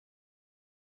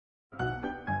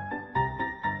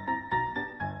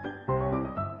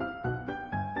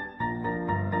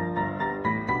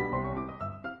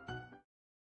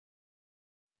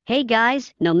Hey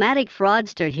guys, Nomadic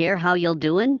Fraudster here, how y'all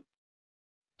doing?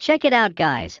 Check it out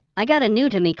guys, I got a new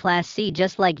to me Class C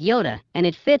just like Yoda, and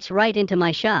it fits right into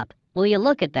my shop. Will you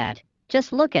look at that?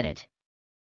 Just look at it.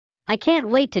 I can't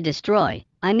wait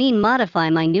to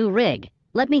modify my new rig.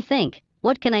 Let me think,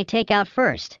 what can I take out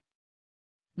first?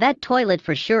 That toilet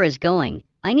for sure is going.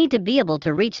 I need to be able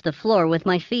to reach the floor with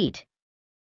my feet.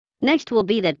 Next will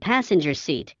be that passenger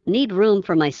seat, need room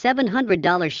for my $700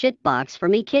 shitbox for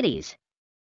me kitties.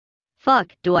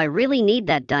 Fuck, do I really need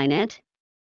that dinette?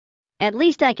 At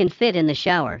least I can fit in the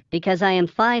shower, because I am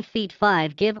 5 feet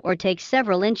 5 give or take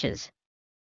several inches.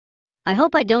 I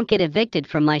hope I don't get evicted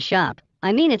from my shop.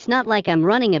 I mean, it's not like I'm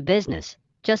running a business,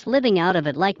 just living out of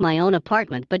it like my own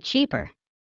apartment but cheaper.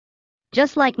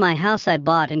 Just like my house I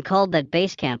bought and called that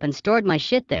base camp and stored my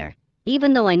shit there,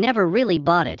 even though I never really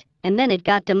bought it, and then it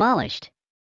got demolished.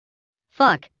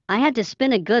 Fuck, I had to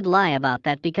spin a good lie about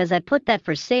that because I put that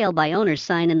for sale by owner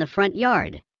sign in the front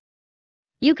yard.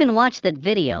 You can watch that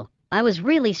video. I was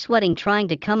really sweating trying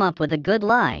to come up with a good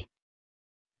lie.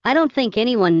 I don't think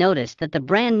anyone noticed that the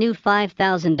brand new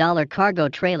 $5,000 cargo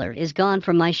trailer is gone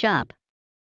from my shop.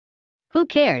 Who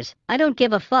cares? I don't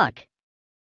give a fuck.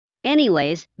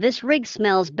 Anyways, this rig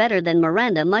smells better than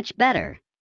Miranda, much better.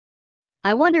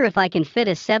 I wonder if I can fit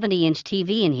a 70-inch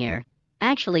TV in here.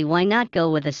 Actually, why not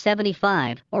go with a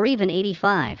 75 or even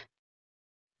 85?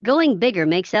 Going bigger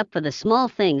makes up for the small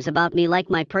things about me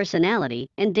like my personality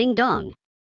and ding dong.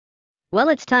 Well,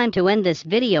 it's time to end this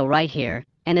video right here,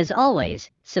 and as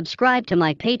always, subscribe to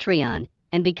my Patreon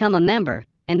and become a member,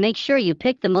 and make sure you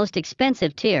pick the most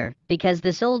expensive tier because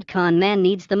this old con man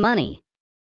needs the money.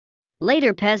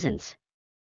 Later, peasants.